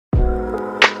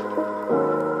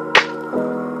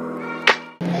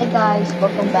guys,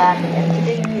 welcome back, and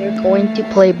today we are going to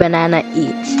play Banana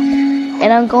Eats.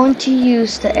 And I'm going to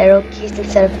use the arrow keys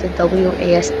instead of the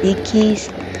WASD keys,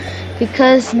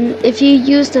 because if you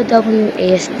use the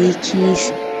WASD keys,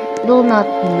 it will not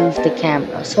move the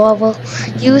camera. So I will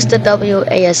use the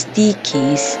WASD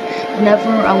keys whenever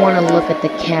I want to look at the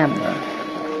camera.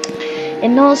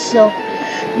 And also,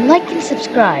 like and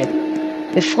subscribe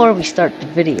before we start the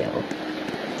video,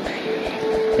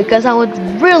 because I would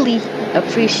really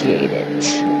appreciate it.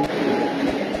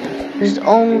 There's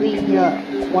only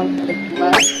one clip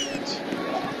left,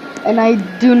 and I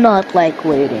do not like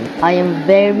waiting. I am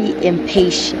very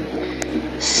impatient.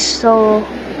 So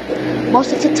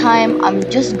most of the time I'm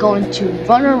just going to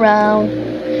run around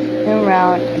and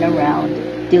around and around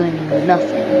doing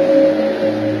nothing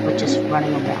but just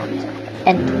running around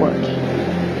and twerking.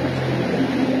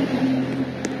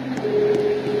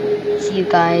 See you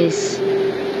guys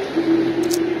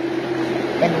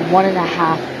in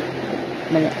 1.5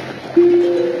 minutes.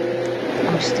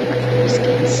 I'm still gonna use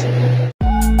kids.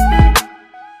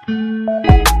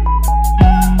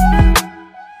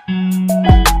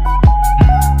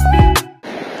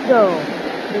 So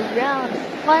the round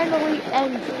finally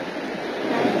ended.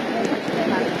 And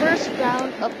my first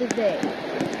round of the day,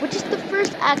 which is the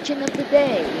first action of the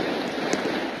day.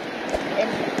 And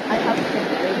I have been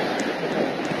waiting.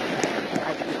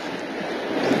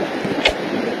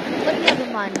 But never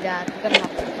mind that, we're gonna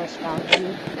have the first round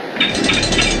too.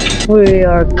 We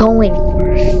are going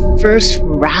for first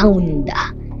round.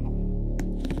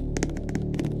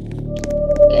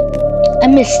 Okay. I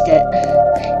missed it.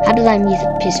 How did I miss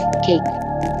a piece of cake?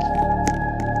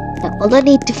 Now, all I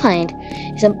need to find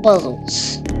is some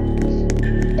puzzles.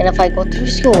 And if I go through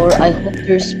score, I hope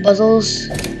there's puzzles.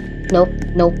 Nope,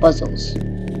 no puzzles.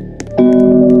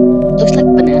 Looks like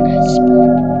banana has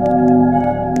spawned.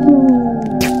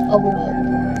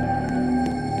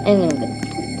 And I'm gonna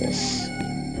put this.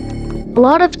 A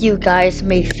lot of you guys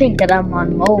may think that I'm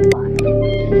on mobile,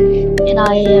 and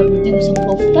I am doing some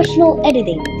professional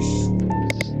editings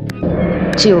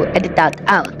to edit that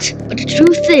out. But the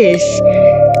truth is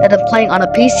that I'm playing on a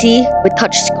PC with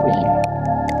touchscreen.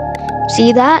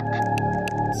 See that?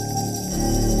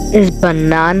 Is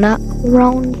banana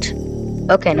around?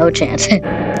 Okay, no chance.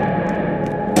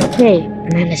 Okay,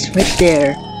 banana's right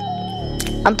there.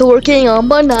 I'm twerking on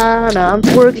banana, I'm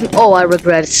twerking. Oh, I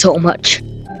regret it so much.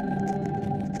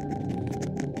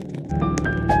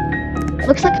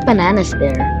 Looks like a banana's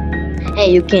there.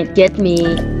 Hey, you can't get me.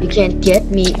 You can't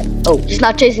get me. Oh, he's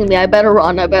not chasing me. I better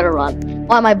run, I better run.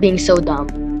 Why am I being so dumb?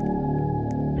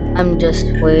 I'm just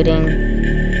waiting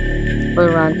for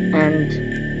a run and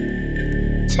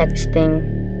texting.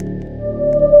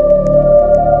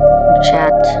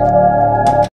 Chat.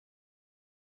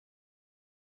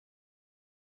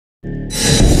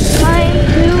 Time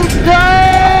to go!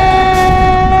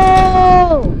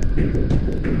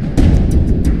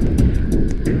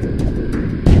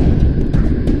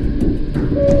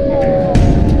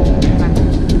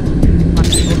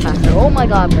 Oh my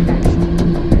god, but that's...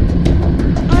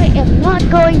 I am not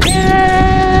going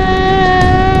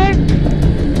there!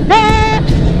 There!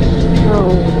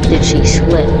 Oh, did she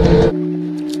slip?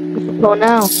 So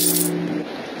now,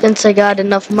 since I got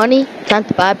enough money, can't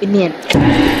buy banana.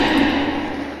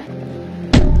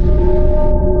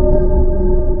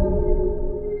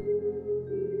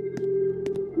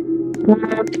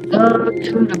 Go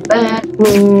to the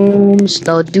bathrooms.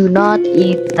 No, do not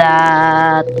eat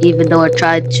that. Even though I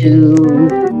tried to.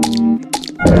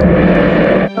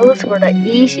 Those were the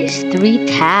easiest 3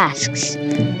 tasks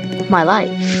of my life.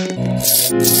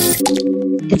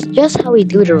 It's just how we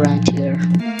do it around here.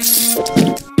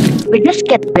 We just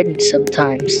get bitten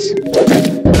sometimes.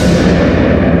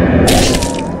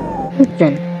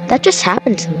 Listen, that just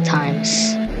happens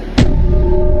sometimes.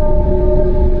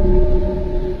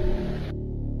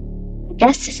 I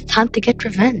guess it's time to get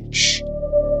revenge.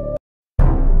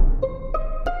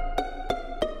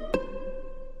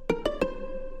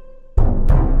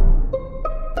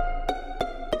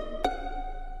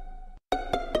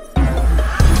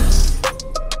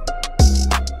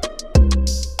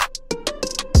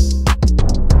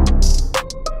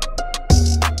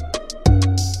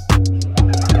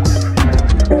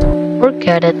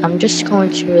 Forget it, I'm just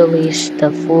going to release the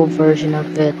full version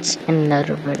of it in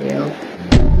another video.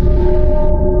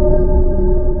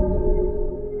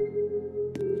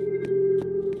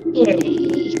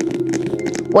 Yay.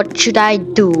 What should I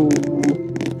do?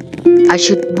 I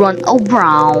should run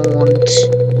around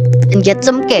and get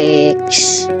some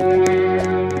cakes.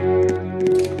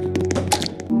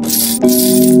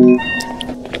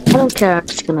 I don't care, I'm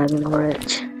just gonna ignore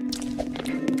it.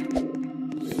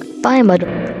 Bye, mother.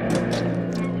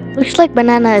 Looks like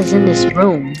Banana is in this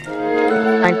room,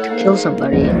 trying to kill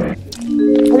somebody. I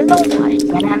don't know why.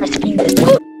 Banana's being this.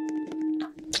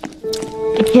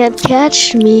 You can't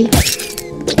catch me.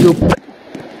 You.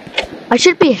 I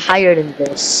should be higher than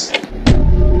this.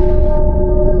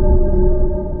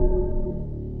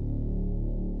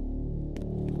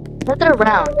 Another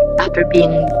round after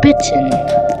being bitten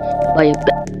by a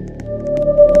bat.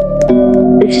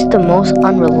 This is the most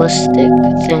unrealistic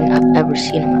thing I've ever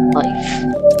seen in my life.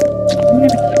 I'm gonna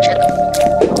go check.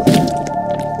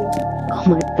 Oh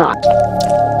my god.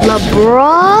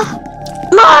 LeBron?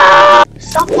 No!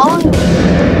 Stop following me.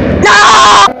 No!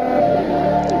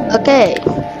 Okay,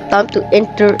 time to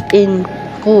enter in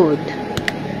code.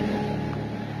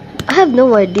 I have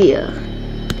no idea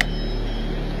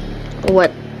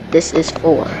what this is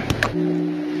for.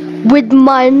 With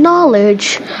my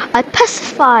knowledge, I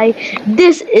specify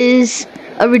this is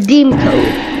a redeem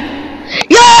code.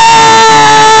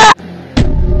 Yeah!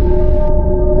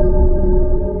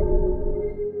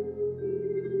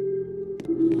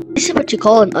 This is what you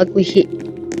call an ugly hit.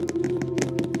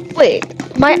 Wait,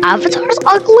 my avatar is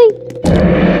ugly?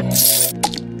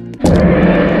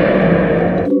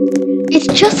 It's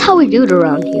just how we do it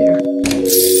around here.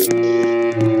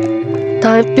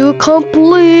 Time to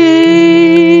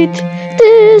complete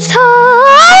this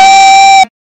time.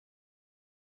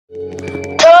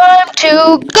 Time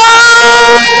to go.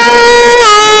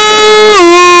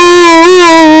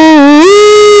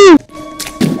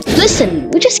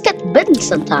 Listen, we just get bitten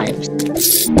sometimes.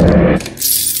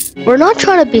 We're not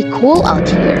trying to be cool out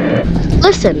here.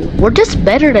 Listen, we're just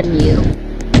better than you.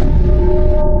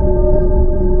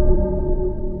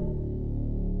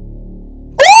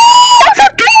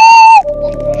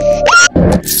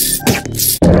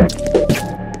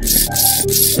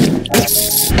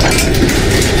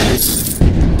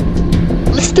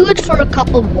 Let's do it for a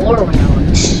couple more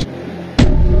rounds.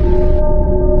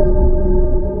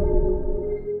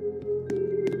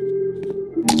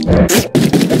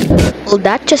 Well,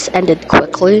 that just ended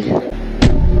quickly.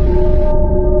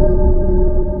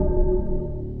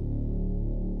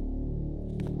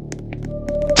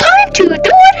 Time to do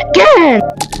it again!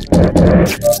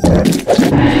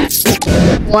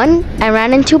 1. I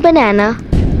ran into Banana.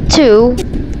 2.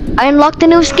 I unlocked a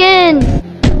new skin!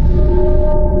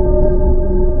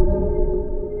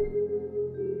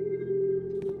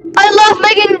 I love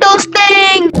making those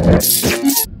things!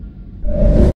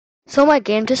 So my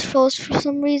game just froze for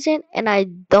some reason, and I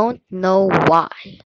don't know why.